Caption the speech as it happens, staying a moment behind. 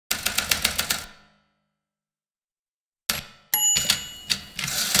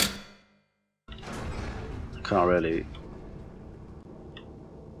can't really...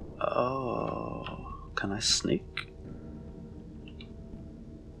 Oh... Can I sneak?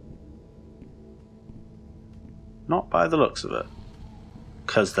 Not by the looks of it.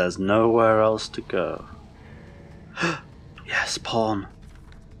 Because there's nowhere else to go. Yes, pawn.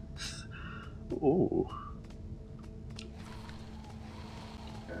 Ooh.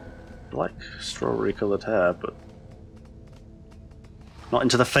 I like strawberry coloured hair, but not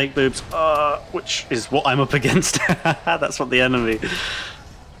into the fake boobs, which is what I'm up against. That's what the enemy.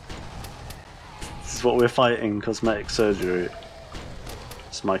 This is what we're fighting, cosmetic surgery.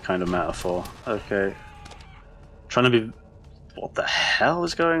 It's my kind of metaphor. Okay. Trying to be... What the hell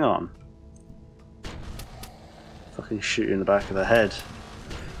is going on? Fucking shoot you in the back of the head.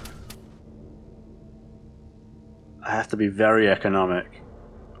 I have to be very economic.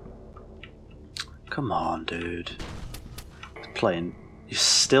 Come on, dude. Playing. You're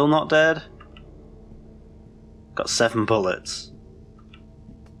still not dead? Got 7 bullets.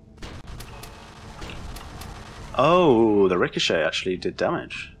 Oh, the ricochet actually did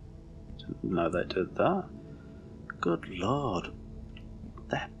damage. Didn't know they did that. Good lord.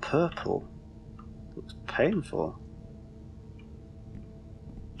 They're purple. Looks painful.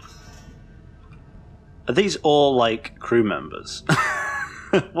 Are these all like crew members?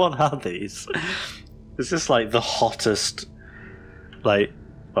 What are these? Is this like the hottest, like,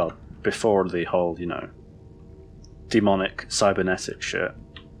 well, before the whole, you know, demonic cybernetic shit?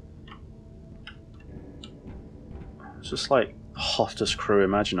 It's just like the hottest crew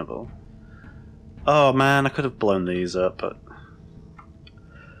imaginable. Oh man, I could have blown these up, but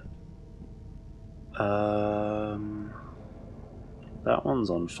that one's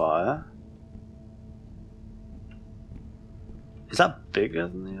on fire. Is that bigger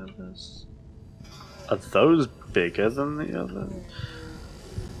than the others? Are those bigger than the others?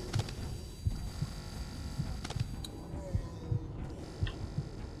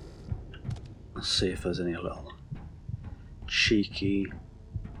 Let's see if there's any little cheeky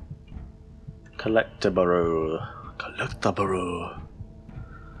collectible.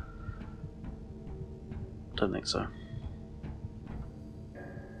 Don't think so.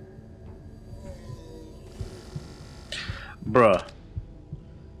 Bruh.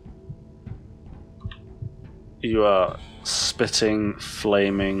 You are spitting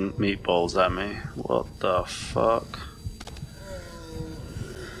flaming meatballs at me. What the fuck?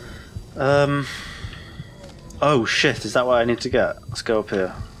 Oh shit, is that what I need to get? Let's go up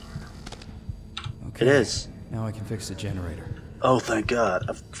here. Okay, it is. Now I can fix the generator. Oh, thank God.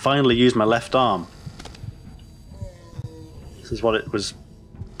 I've finally used my left arm. This is what it was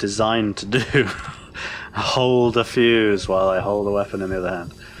designed to do. Hold a fuse while I hold a weapon in the other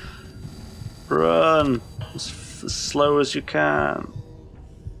hand. Run! As slow as you can.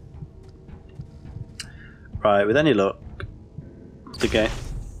 Right, with any luck, the game...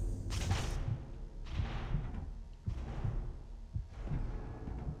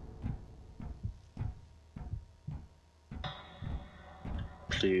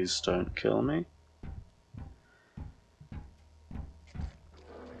 Please don't kill me.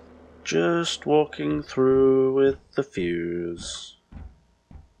 Just walking through with the fuse.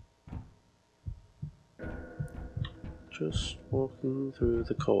 Just walking through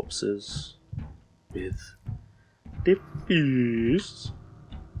the corpses with the fuse.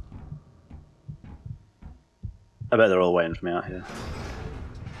 I bet they're all waiting for me out here.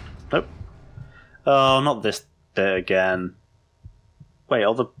 Nope. Oh, not this bit again. Wait,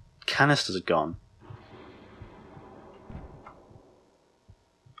 all the canisters are gone.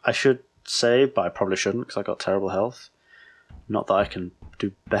 I should save, but I probably shouldn't because I got terrible health. Not that I can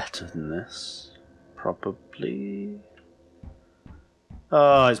do better than this. Probably.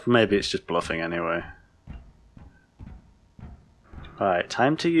 Oh, maybe it's just bluffing anyway. Alright,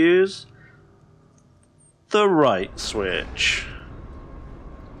 time to use the right switch.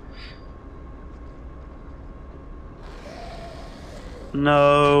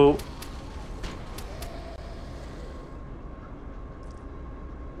 No.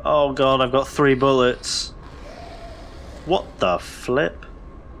 Oh god, I've got 3 bullets. What the flip?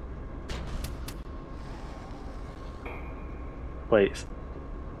 Wait.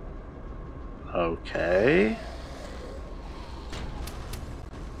 Okay.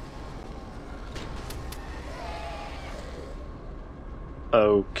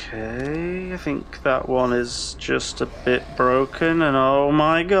 Okay, I think that one is just a bit broken, and oh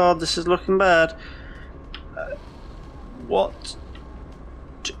my god, this is looking bad. What?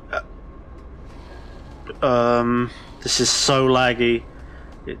 This is so laggy.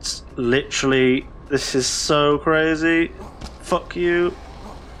 It's literally, this is so crazy. Fuck you.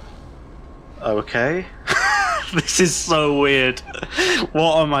 Okay. This is so weird.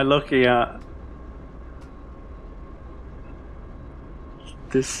 What am I looking at?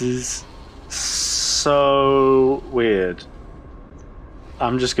 This is so weird.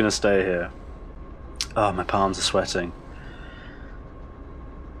 I'm just gonna stay here. Oh, my palms are sweating.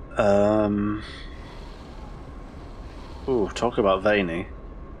 Ooh, talk about veiny.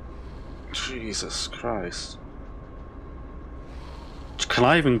 Jesus Christ. Can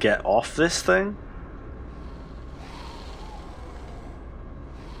I even get off this thing?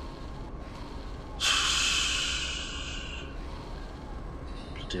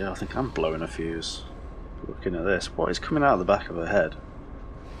 Bloody hell, I think I'm blowing a fuse. Looking at this, what is coming out of the back of her head?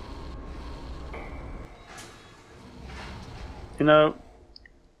 You know,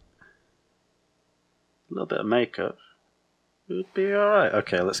 a little bit of makeup would be alright.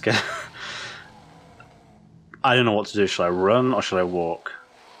 Okay, let's get... I don't know what to do. Should I run or should I walk?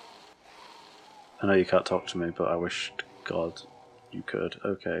 I know you can't talk to me, but I wish to God you could.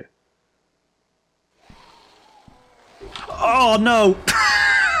 Okay. Oh no!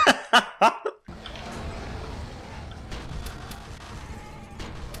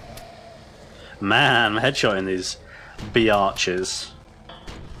 Man, I'm headshotting these biatches.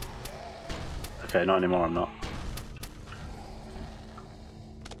 Okay, not anymore, I'm not.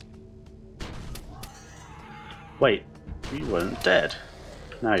 Wait, you weren't dead.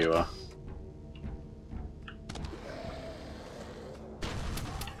 Now you are.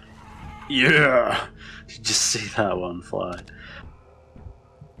 Yeah! Did you just see that one fly?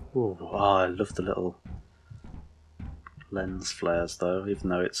 Ooh, oh, I love the little lens flares though, even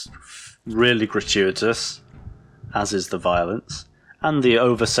though it's really gratuitous, as is the violence, and the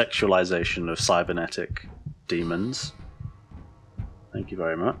over-sexualization of cybernetic demons. Thank you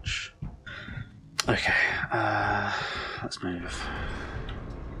very much. Okay, let's move.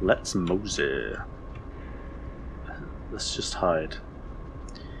 Let's mosey. Let's just hide.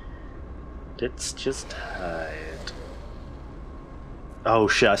 Let's just hide. Oh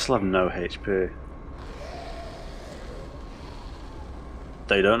shit, I still have no HP.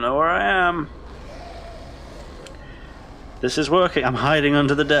 They don't know where I am. This is working. I'm hiding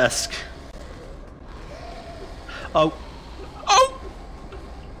under the desk. Oh. Oh!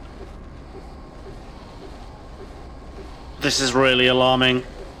 This is really alarming.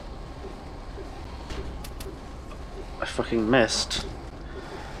 I fucking missed.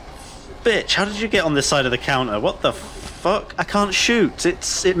 Bitch, how did you get on this side of the counter? What the fuck? I can't shoot. It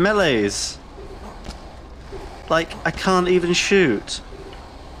melees. Like, I can't even shoot.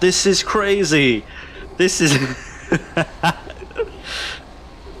 This is crazy. This is...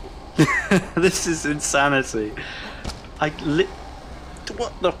 This is insanity.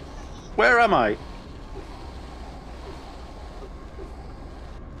 What the... Where am I?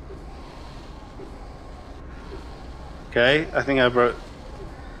 Okay, I think I broke...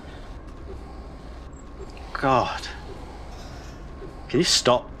 God. Can you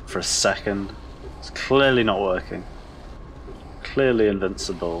stop for a second? It's clearly not working. Clearly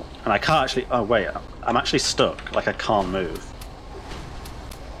invincible. And I can't actually... Oh wait, I'm actually stuck. Like I can't move.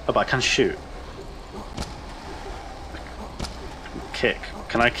 Oh, but I can shoot. Kick.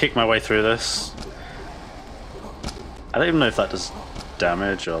 Can I kick my way through this? I don't even know if that does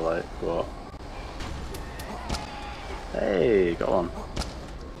damage or like what. Hey, got one.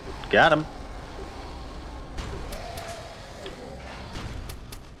 Got him.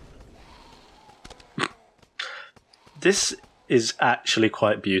 This is actually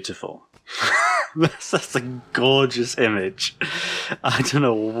quite beautiful. That's a gorgeous image. I don't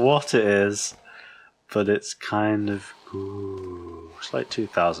know what it is, but it's kind of... Ooh, it's like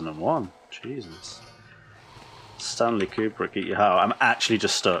 2001. Jesus. Stanley Kubrick, eat your heart. I'm actually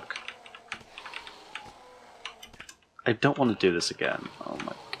just stuck. I don't want to do this again. Oh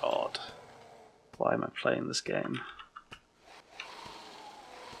my god. Why am I playing this game?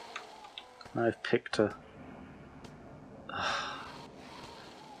 I've picked a...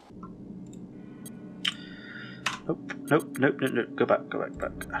 Nope, nope, nope, nope, nope. Go back, go back,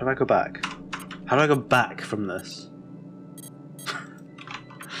 back. How do I go back? How do I go back from this?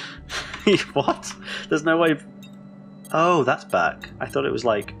 What? There's no way... Oh, that's back. I thought it was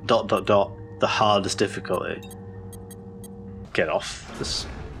like ... the hardest difficulty. Get off this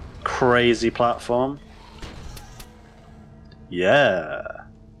crazy platform. Yeah.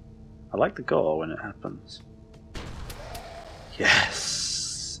 I like the gore when it happens.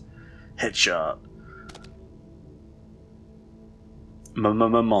 Yes. Headshot.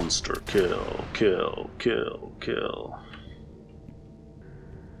 Monster kill, kill, kill, kill.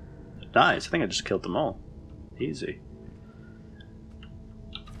 Nice. I think I just killed them all. Easy.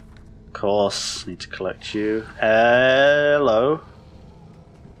 course, need to collect you. Hello.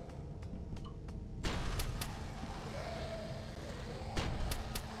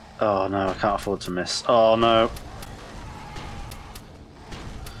 Oh no, I can't afford to miss. Oh no.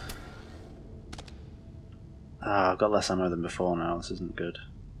 Ah, I've got less ammo than before now, this isn't good.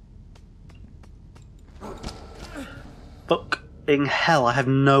 Fucking hell, I have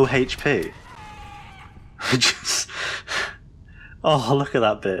no HP. Just... Oh, look at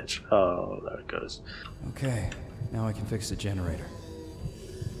that bitch. Oh, there it goes. Okay, now I can fix the generator.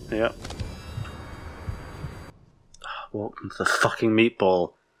 Yep. Welcome to the fucking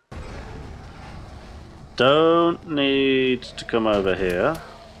meatball. Don't need to come over here.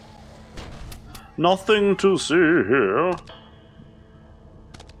 Nothing to see here.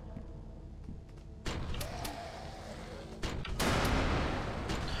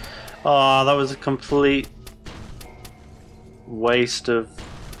 Oh, that was a complete waste of...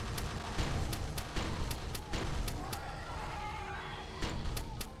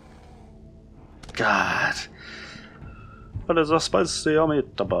 God. What is a spicy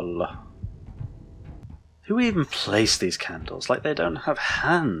meatball? Who even placed these candles? Like, they don't have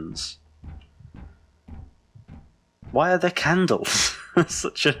hands. Why are there candles?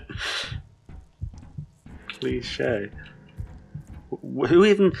 Such a cliche. Who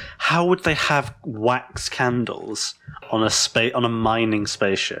even? How would they have wax candles on a mining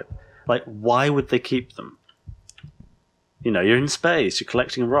spaceship? Like, why would they keep them? You know, you're in space. You're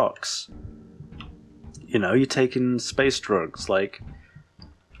collecting rocks. You know, you're taking space drugs. Like,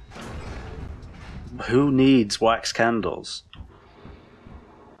 who needs wax candles?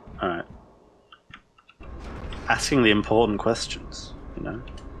 All right. Asking the important questions. You know.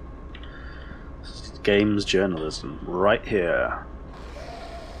 Games journalism right here.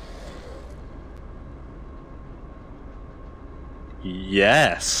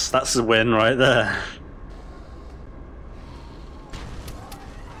 Yes, that's a win right there.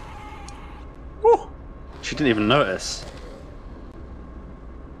 Woo! She didn't even notice.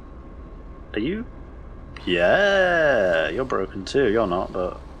 Are you? Yeah, you're broken too. You're not,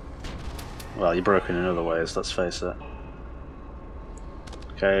 but... Well, you're broken in other ways, let's face it.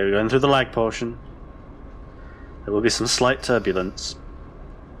 Okay, we're going through the lag portion. There will be some slight turbulence.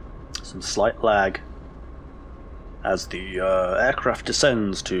 Some slight lag. As the aircraft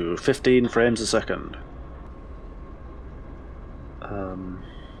descends to 15 frames a second.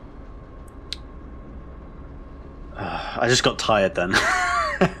 I just got tired then.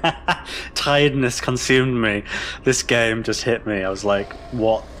 Tiredness consumed me. This game just hit me. I was like,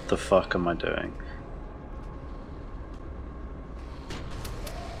 what the fuck am I doing?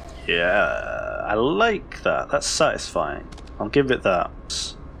 Yeah, I like that. That's satisfying. I'll give it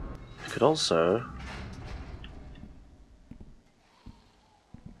that. I could also...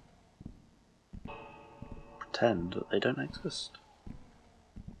 pretend that they don't exist.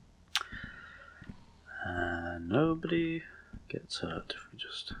 And nobody gets hurt if we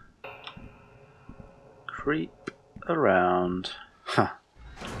just creep around. Huh.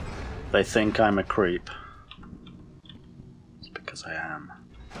 They think I'm a creep. It's because I am.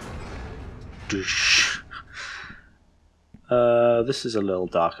 Douche. This is a little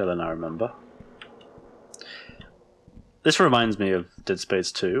darker than I remember. This reminds me of Dead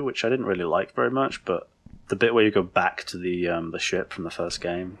Space 2, which I didn't really like very much, but the bit where you go back to the ship from the first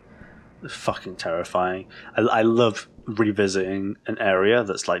game is fucking terrifying. I love revisiting an area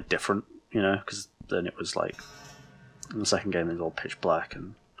that's like different, you know, because then it was like in the second game it was all pitch black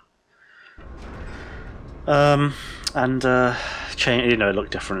and change, you know, it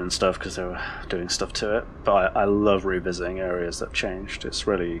looked different and stuff because they were doing stuff to it. But I love revisiting areas that changed. It's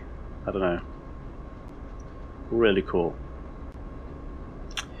really, I don't know, really cool.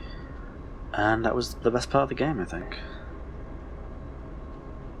 And that was the best part of the game, I think.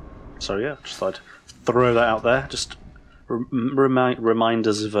 So yeah, just thought I'd throw that out there. Just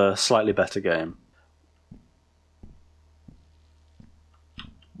reminders of a slightly better game.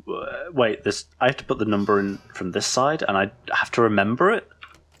 Wait, this, I have to put the number in from this side, and I have to remember it?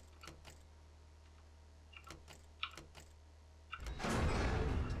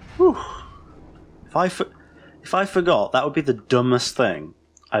 Whew. If I forgot, that would be the dumbest thing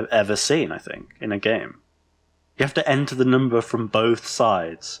I've ever seen, I think, in a game. You have to enter the number from both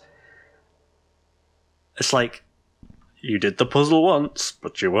sides. It's like, you did the puzzle once,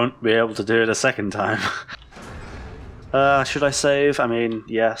 but you won't be able to do it a second time. Should I save? I mean,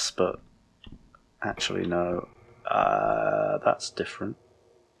 yes, but actually no. That's different,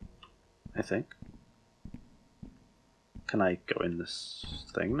 I think. Can I go in this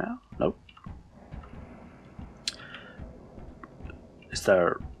thing now? Nope. Is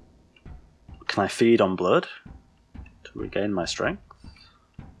there Can I feed on blood to regain my strength?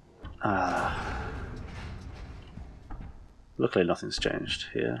 Luckily nothing's changed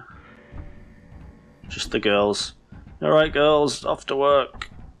here. Just the girls. Alright girls, off to work.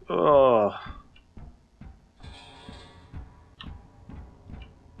 Oh.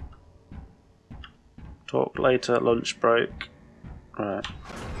 Talk later, lunch break. Right.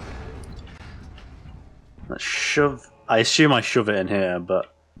 Let's shove... I assume I shove it in here,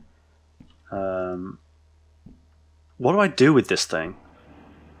 but... what do I do with this thing?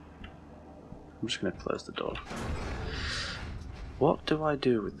 I'm just going to close the door. What do I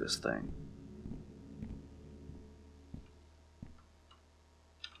do with this thing?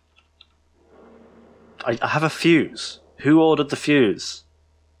 I have a fuse. Who ordered the fuse?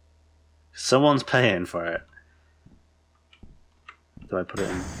 Someone's paying for it. Do I put it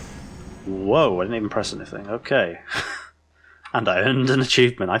in? Whoa, I didn't even press anything. Okay. And I earned an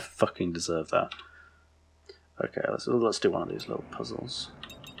achievement. I fucking deserve that. Okay, let's do one of these little puzzles.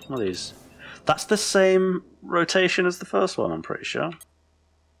 One of these. That's the same rotation as the first one, I'm pretty sure.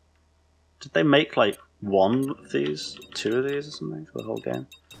 Did they make like one of these? Two of these or something for the whole game?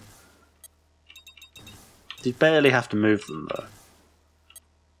 You barely have to move them though.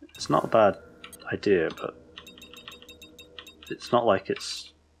 It's not a bad idea, but it's not like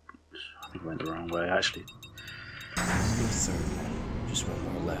it's... I think I went the wrong way, actually. Still 30. Just one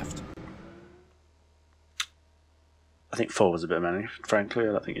more left. I think 4 was a bit many, frankly.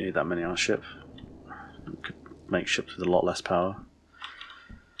 I don't think you need that many on a ship. You could make ships with a lot less power.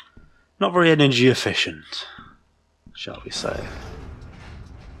 Not very energy efficient, shall we say.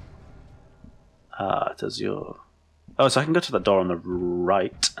 Does your... Oh, so I can go to the door on the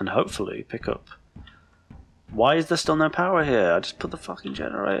right and hopefully pick up... Why is there still no power here? I just put the fucking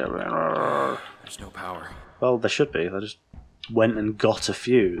generator in. There's no power. Well, there should be. I just went and got a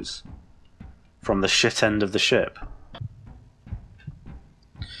fuse from the shit end of the ship.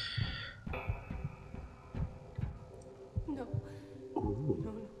 No. Ooh.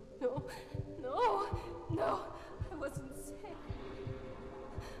 No. I wasn't sick.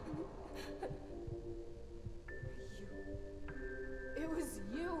 It was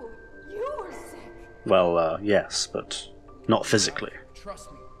you. You were sick. Well, yes, but not physically.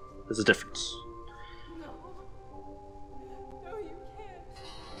 Trust me. There's a difference. No, you can't.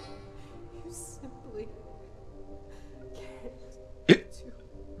 You simply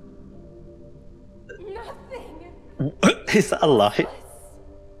can't do nothing. Is that a lie?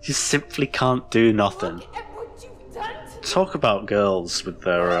 You simply can't do nothing. Look at what you've done to me. Talk about girls with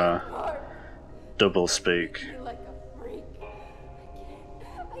their double speak. You're like a freak.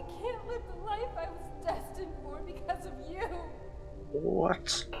 I can't live the life I was destined for because of you.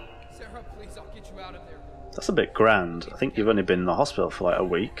 What? Sarah, please, I'll get you out of there. That's a bit grand. I think you've only been in the hospital for like a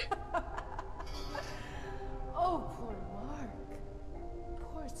week. Oh, poor Mark.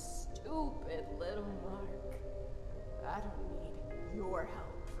 Poor stupid little Mark. I don't need your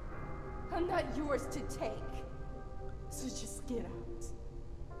help. I'm not yours to take. So just get out.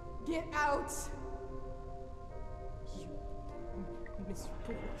 Get out! You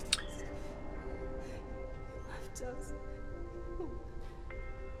miserable. Left us.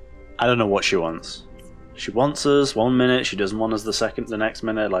 I don't know what she wants. She wants us 1 minute, she doesn't want us the next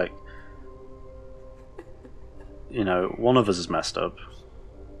minute, like... You know, one of us is messed up.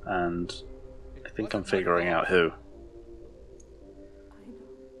 And I think I'm figuring out who.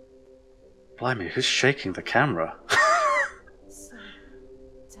 Blimey, who's shaking the camera? So,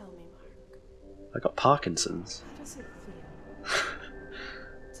 tell me, Mark. I got Parkinson's. How does it feel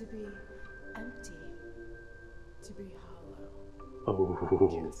to be empty, to be hollow, Oh.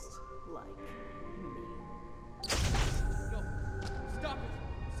 just like me? No. Stop it.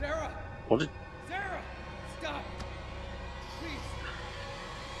 Sarah! What did... Sarah! Stop! Please!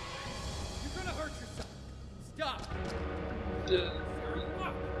 You're gonna hurt yourself. Stop! Sarah,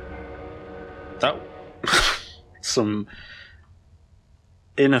 look! That... some...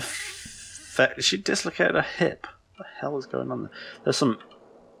 ineffect... She dislocated her hip. What the hell is going on there? There's some...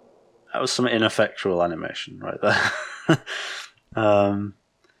 That was some ineffectual animation right there.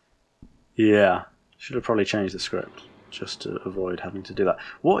 Yeah. Should have probably changed the script just to avoid having to do that.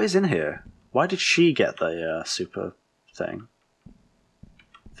 What is in here? Why did she get the super thing?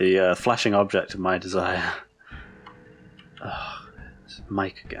 The flashing object of my desire. Oh, it's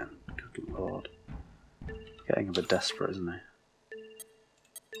Mike again. Good lord. Getting a bit desperate, isn't he?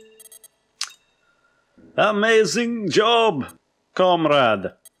 Amazing job,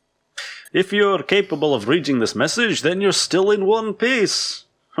 comrade. If you're capable of reading this message, then you're still in one piece.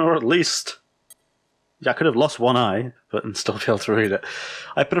 Or at least I could have lost one eye, but and still be able to read it.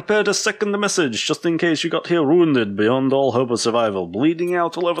 I prepared a second message, just in case you got here wounded beyond all hope of survival, bleeding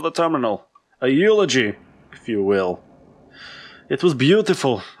out all over the terminal. A eulogy, if you will. It was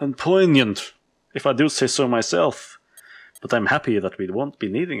beautiful and poignant, if I do say so myself. But I'm happy that we won't be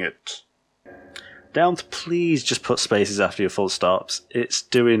needing it. Down to please just put spaces after your full stops. It's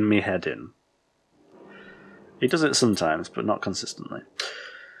doing me head in. He does it sometimes, but not consistently.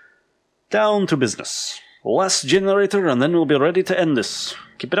 Down to business. Last generator and then we'll be ready to end this.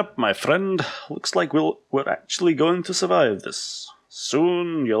 Keep it up, my friend. Looks like we're actually going to survive this.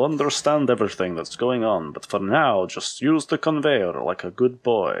 Soon you'll understand everything that's going on, but for now just use the conveyor like a good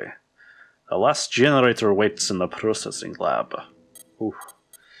boy. The last generator waits in the processing lab. Ooh.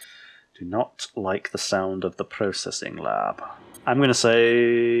 Do not like the sound of the processing lab. I'm gonna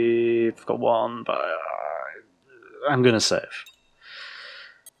say... I've got one, but I'm gonna save.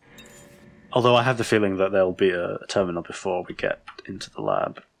 Although I have the feeling that there'll be a terminal before we get into the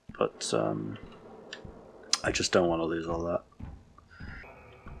lab, but I just don't want to lose all that.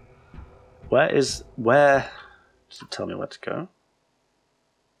 Where does it tell me where to go?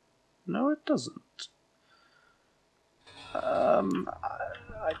 No, it doesn't.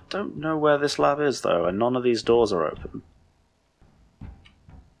 I don't know where this lab is though, and none of these doors are open.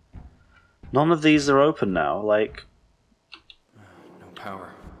 None of these are open now, like... No power.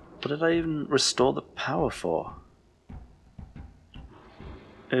 What did I even restore the power for?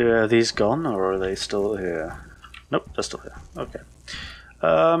 Are these gone, or are they still here? Nope, they're still here. Okay.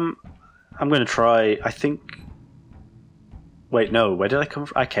 I'm going to try, I think... Wait, no, where did I come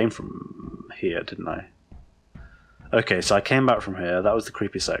from? I came from here, didn't I? Okay, so I came back from here. That was the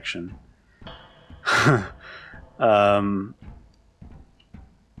creepy section. Let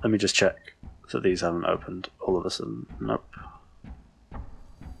me just check that these haven't opened all of a sudden. Nope.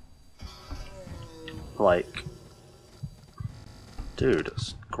 Like... Dude,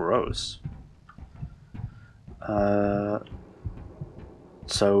 it's gross.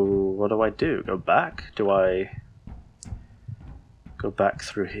 So, what do I do? Go back? Do I... go back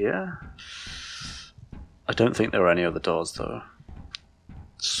through here? I don't think there are any other doors though.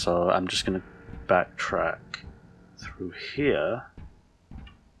 So I'm just going to backtrack through here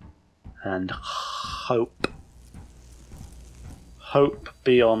and hope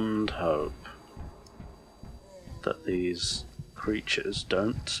beyond hope that these creatures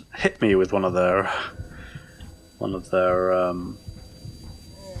don't hit me with one of their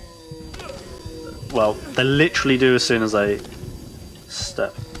well, they literally do as soon as I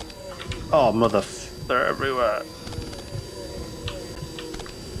step. Oh, they're everywhere.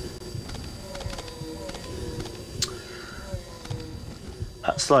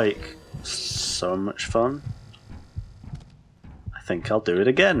 That's like so much fun. I think I'll do it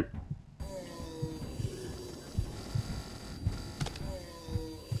again.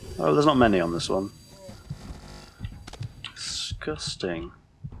 Oh, there's not many on this one. Disgusting.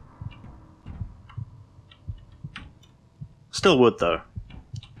 Still would though.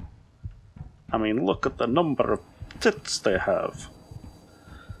 I mean, look at the number of tits they have.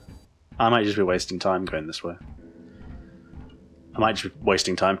 I might just be wasting time going this way. I might just be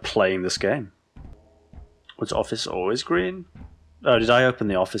wasting time playing this game. Was office always green? Oh, did I open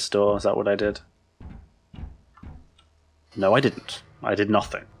the office door? Is that what I did? No, I didn't. I did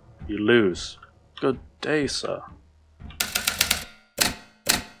nothing. You lose. Good day, sir.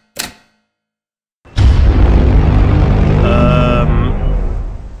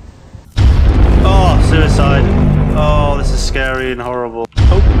 Oh, suicide. Oh, this is scary and horrible.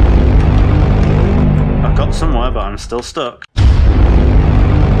 Oh. I've got somewhere, but I'm still stuck.